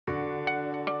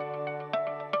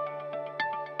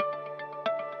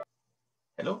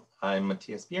Hello, I'm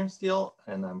Matthias Bierenstiel,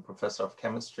 and I'm Professor of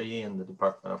Chemistry in the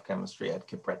Department of Chemistry at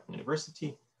Cape Breton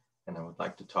University. And I would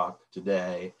like to talk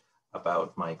today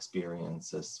about my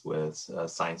experiences with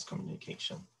science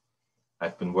communication.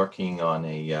 I've been working on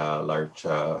a large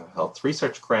health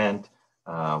research grant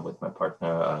with my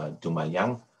partner, Duma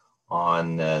Yang,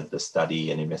 on the study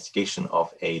and investigation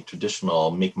of a traditional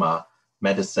Mi'kmaq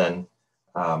medicine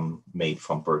made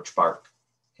from birch bark.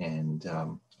 And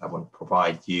I want to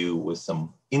provide you with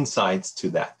some insights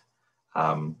to that.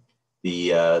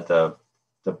 The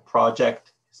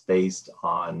project is based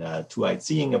on a two-eyed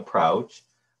seeing approach,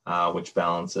 which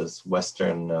balances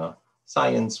Western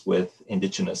science with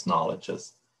indigenous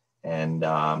knowledges. And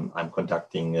I'm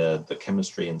conducting the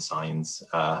chemistry and science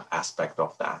aspect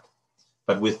of that.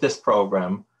 But with this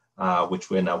program,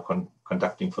 which we're now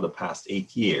conducting for the past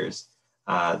 8 years,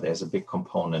 there's a big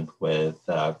component with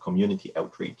community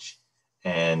outreach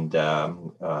and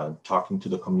talking to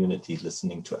the community,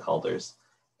 listening to elders,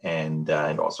 and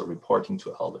also reporting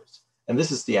to elders. And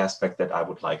this is the aspect that I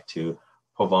would like to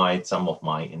provide some of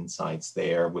my insights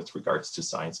there with regards to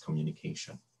science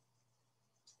communication.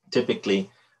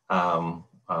 Typically,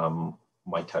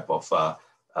 my type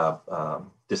of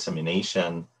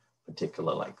dissemination,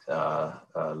 particularly like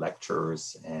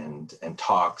lectures and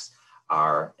talks,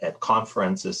 are at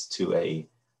conferences to a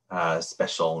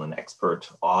special and expert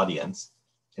audience.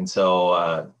 And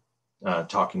so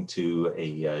talking to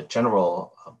a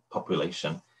general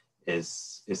population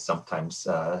is sometimes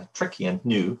tricky and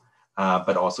new,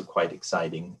 but also quite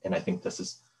exciting. And I think this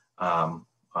is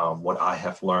what I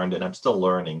have learned, and I'm still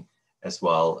learning as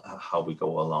well, how we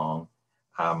go along.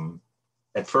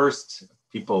 At first,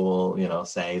 people will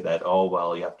say that, oh,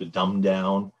 well, you have to dumb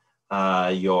down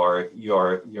your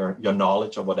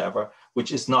knowledge or whatever,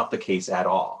 which is not the case at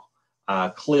all.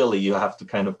 Clearly, you have to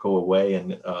kind of go away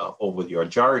and over your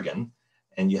jargon,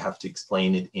 and you have to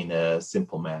explain it in a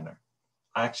simple manner.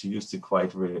 I actually used it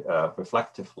quite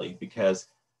reflectively, because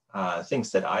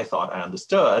things that I thought I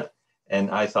understood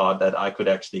and I thought that I could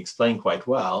actually explain quite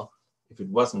well, if it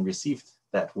wasn't received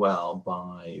that well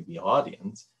by the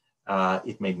audience,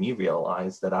 it made me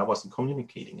realize that I wasn't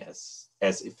communicating as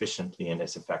efficiently and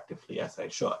as effectively as I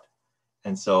should.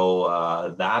 And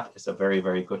so that is a very,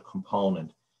 very good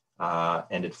component.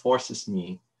 And it forces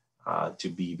me to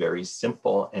be very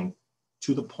simple and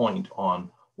to the point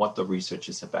on what the research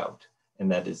is about.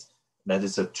 And that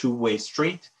is a two-way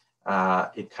street.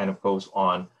 It kind of goes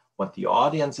on what the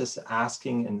audience is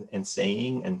asking and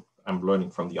saying, and I'm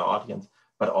learning from the audience,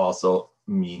 but also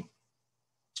me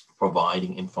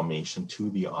providing information to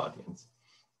the audience.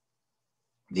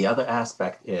 The other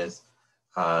aspect is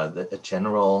a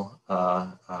general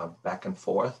back and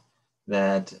forth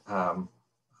that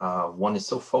one is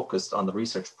so focused on the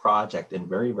research project and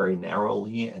very, very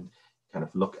narrowly and kind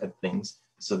of look at things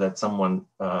so that someone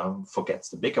forgets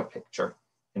the bigger picture.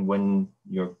 And when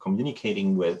you're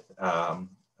communicating with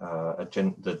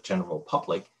the general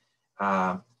public,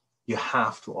 you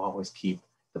have to always keep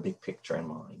the big picture in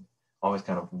mind. Always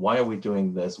kind of, why are we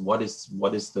doing this? What is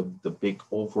the big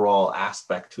overall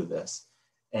aspect to this?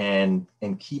 And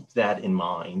keep that in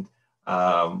mind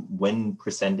when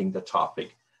presenting the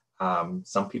topic.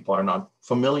 Some people are not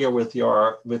familiar with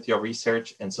your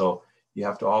research, and so you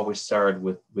have to always start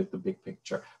with the big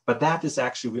picture. But that is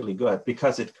actually really good,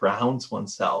 because it grounds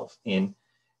oneself into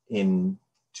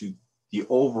the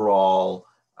overall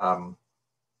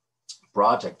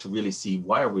project, to really see,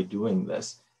 why are we doing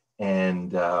this,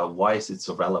 and why is it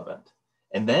so relevant?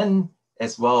 And then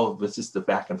as well, this is the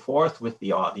back and forth with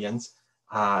the audience,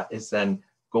 is then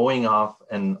going off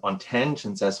and on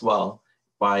tangents as well,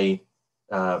 by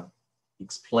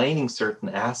explaining certain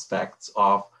aspects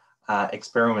of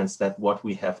experiments that what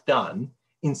we have done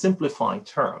in simplified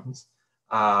terms,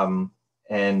 and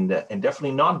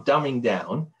definitely not dumbing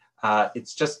down.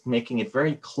 It's just making it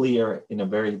very clear in a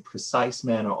very precise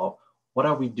manner of what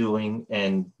are we doing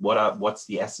and what's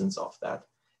the essence of that.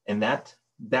 And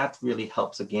that really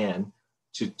helps, again,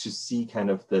 to see kind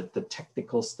of the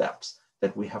technical steps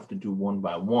that we have to do one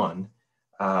by one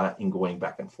in going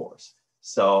back and forth.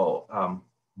 So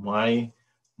my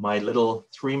little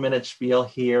 3-minute spiel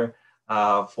here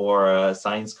for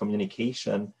science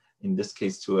communication, in this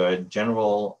case to a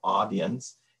general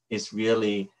audience, is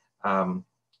really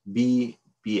be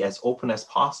as open as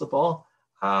possible,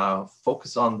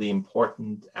 focus on the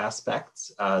important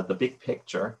aspects, the big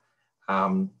picture.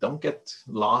 Don't get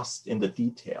lost in the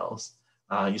details.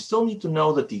 You still need to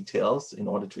know the details in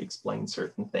order to explain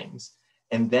certain things.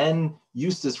 And then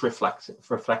use this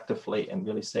reflectively and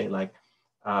really say, like,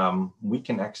 we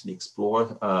can actually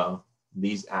explore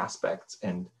these aspects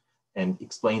and and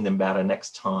explain them better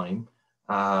next time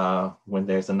when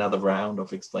there's another round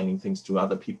of explaining things to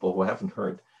other people who haven't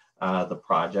heard the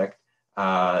project,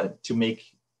 to make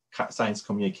science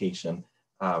communication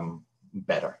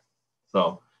better.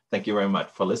 So thank you very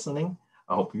much for listening.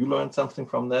 I hope you learned something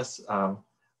from this. I'm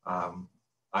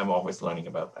always learning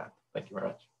about that. Thank you very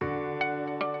much.